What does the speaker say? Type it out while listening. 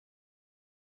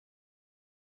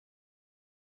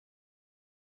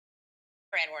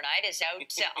Anwar Knight, is out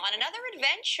on another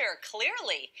adventure,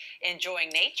 clearly enjoying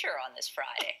nature on this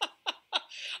Friday.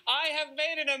 I have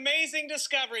made an amazing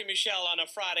discovery, Michelle, on a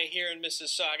Friday here in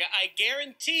Mississauga. I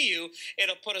guarantee you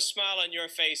it'll put a smile on your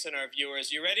face and our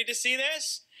viewers. You ready to see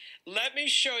this? Let me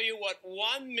show you what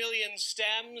 1 million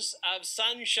stems of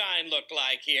sunshine look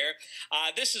like here.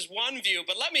 This is one view,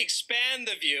 but let me expand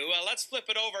the view. Let's flip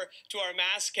it over to our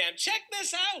mass cam. Check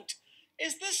this out.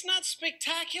 Is this not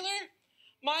spectacular?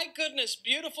 My goodness,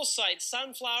 beautiful sight,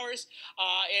 sunflowers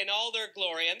in all their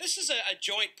glory. And this is a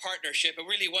joint partnership. It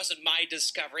really wasn't my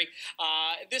discovery.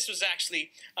 This was actually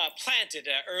planted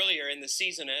earlier in the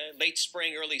season, late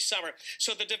spring, early summer.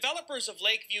 So the developers of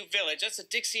Lakeview Village, that's a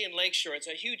Dixie and Lakeshore, it's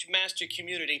a huge master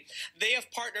community. They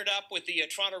have partnered up with the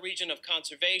Toronto Region of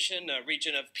Conservation,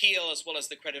 Region of Peel, as well as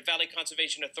the Credit Valley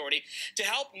Conservation Authority to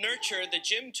help nurture the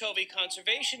Jim Tovey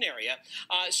Conservation Area.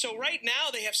 So right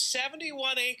now they have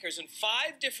 71 acres in 5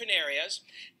 different areas,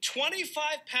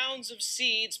 25 pounds of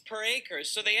seeds per acre.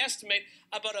 So they estimate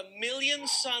about 1 million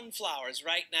sunflowers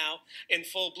right now in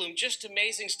full bloom. Just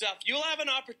amazing stuff. You'll have an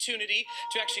opportunity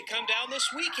to actually come down this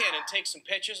weekend and take some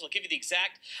pictures. I'll give you the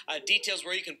exact details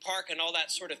where you can park and all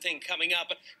that sort of thing coming up.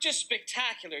 But just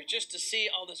spectacular just to see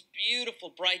all this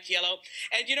beautiful bright yellow.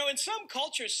 And you know, in some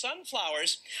cultures,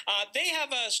 sunflowers, they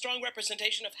have a strong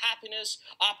representation of happiness,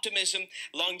 optimism,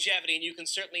 longevity, and you can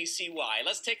certainly see why.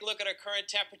 Let's take a look at our current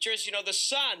temperatures. You know, the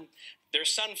sun, they're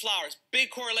sunflowers.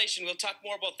 Big correlation. We'll talk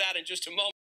more about that in just a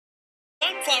moment.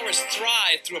 Sunflowers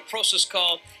thrive through a process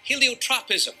called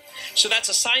heliotropism. So that's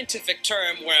a scientific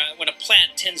term where when a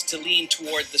plant tends to lean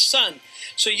toward the sun.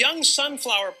 So young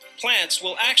sunflower plants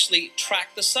will actually track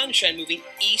the sunshine moving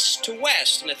east to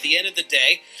west. And at the end of the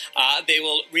day, they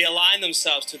will realign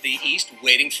themselves to the east,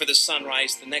 waiting for the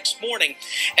sunrise the next morning.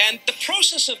 And the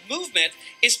process of movement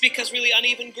is because really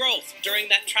uneven growth during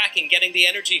that tracking, getting the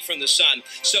energy from the sun.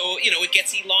 So, you know, it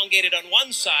gets elongated on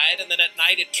one side, and then at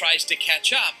night it tries to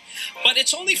catch up. But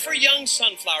it's only for young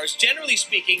sunflowers. Generally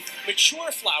speaking,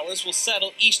 mature flowers will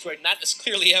settle eastward, and that is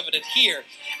clearly evident here.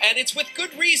 And it's with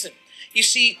good reason. You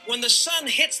see, when the sun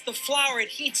hits the flower, it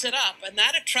heats it up, and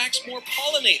that attracts more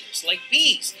pollinators, like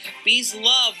bees. Bees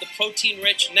love the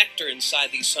protein-rich nectar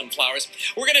inside these sunflowers.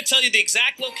 We're going to tell you the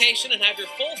exact location and have your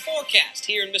full forecast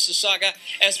here in Mississauga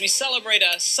as we celebrate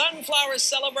a sunflower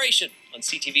celebration on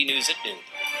CTV News at noon.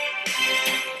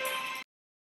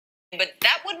 But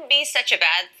that wouldn't be such a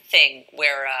bad thing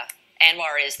where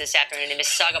Anwar is this afternoon in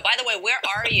Mississauga. By the way, where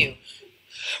are you?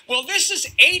 Well, this is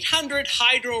 800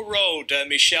 Hydro Road,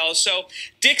 Michelle. So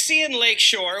Dixie and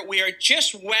Lakeshore, we are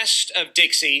just west of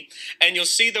Dixie, and you'll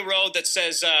see the road that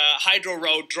says Hydro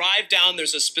Road. Drive down.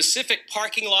 There's a specific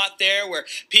parking lot there where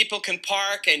people can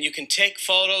park, and you can take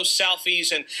photos,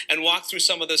 selfies, and walk through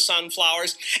some of the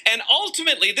sunflowers. And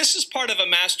ultimately, this is part of a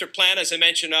master plan, as I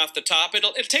mentioned off the top.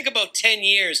 It'll take about 10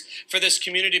 years for this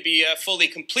community to be fully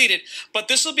completed, but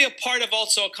this will be a part of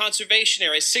also a conservation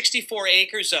area, 64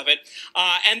 acres of it.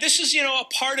 And this is, you know, a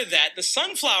part of that. The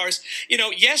sunflowers, you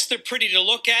know, yes, they're pretty to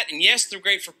look at, and yes, they're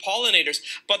great for pollinators,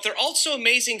 but they're also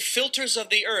amazing filters of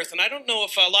the earth. And I don't know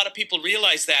if a lot of people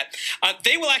realize that.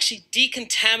 They will actually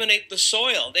decontaminate the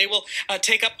soil. They will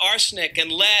take up arsenic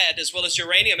and lead as well as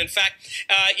uranium. In fact,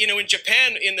 you know, in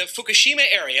Japan, in the Fukushima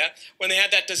area, when they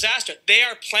had that disaster, they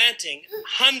are planting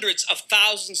hundreds of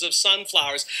thousands of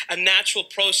sunflowers, a natural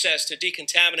process to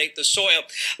decontaminate the soil.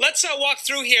 Let's walk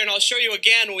through here, and I'll show you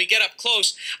again when we get up close.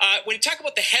 When you talk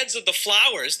about the heads of the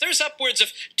flowers, there's upwards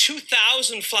of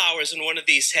 2,000 flowers in one of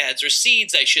these heads, or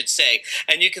seeds, I should say,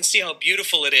 and you can see how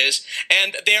beautiful it is.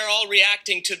 And they're all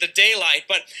reacting to the daylight.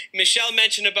 But Michelle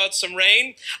mentioned about some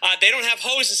rain. They don't have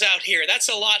hoses out here. That's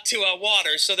a lot to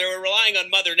water, so they're relying on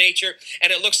Mother Nature,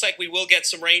 and it looks like we will get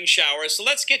some rain showers. So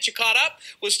let's get you caught up.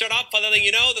 We'll start off by letting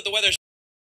you know that the weather's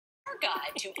Our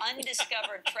guide to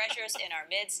undiscovered treasures in our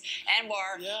midst.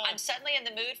 Anwar, Yeah. I'm suddenly in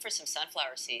the mood for some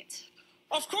sunflower seeds.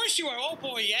 Of course you are. Oh,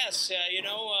 boy, yes. You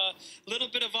know, a little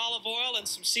bit of olive oil and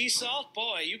some sea salt.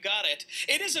 Boy, you got it.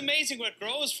 It is amazing what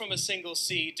grows from a single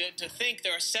seed. To think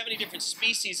there are 70 different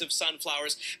species of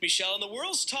sunflowers, Michelle, and the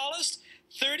world's tallest,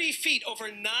 30 feet, over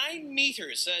 9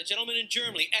 meters. A gentleman in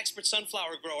Germany, expert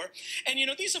sunflower grower. And, you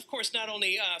know, these, of course, not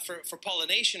only for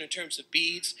pollination in terms of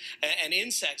bees and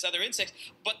insects, other insects,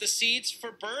 but the seeds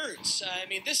for birds. I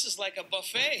mean, this is like a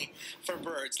buffet for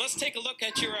birds. Let's take a look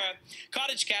at your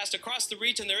cottage cast across the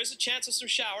region. There is a chance of some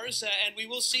showers, and we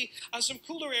will see some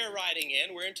cooler air riding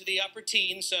in. We're into the upper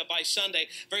teens by Sunday.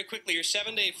 Very quickly, your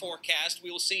 7-day forecast. We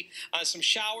will see some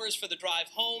showers for the drive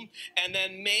home, and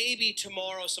then maybe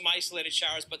tomorrow some isolated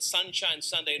showers, but sunshine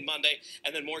Sunday and Monday,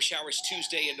 and then more showers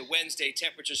Tuesday into Wednesday.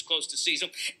 Temperatures close to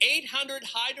seasonal. 800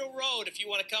 Hydro Road. If you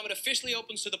want to come, it officially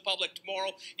opens to the public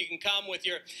tomorrow. You can come with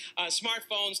your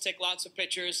smartphones, take lots of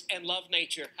pictures, and love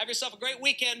nature. Have yourself a great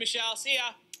weekend, Michelle. See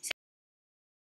ya.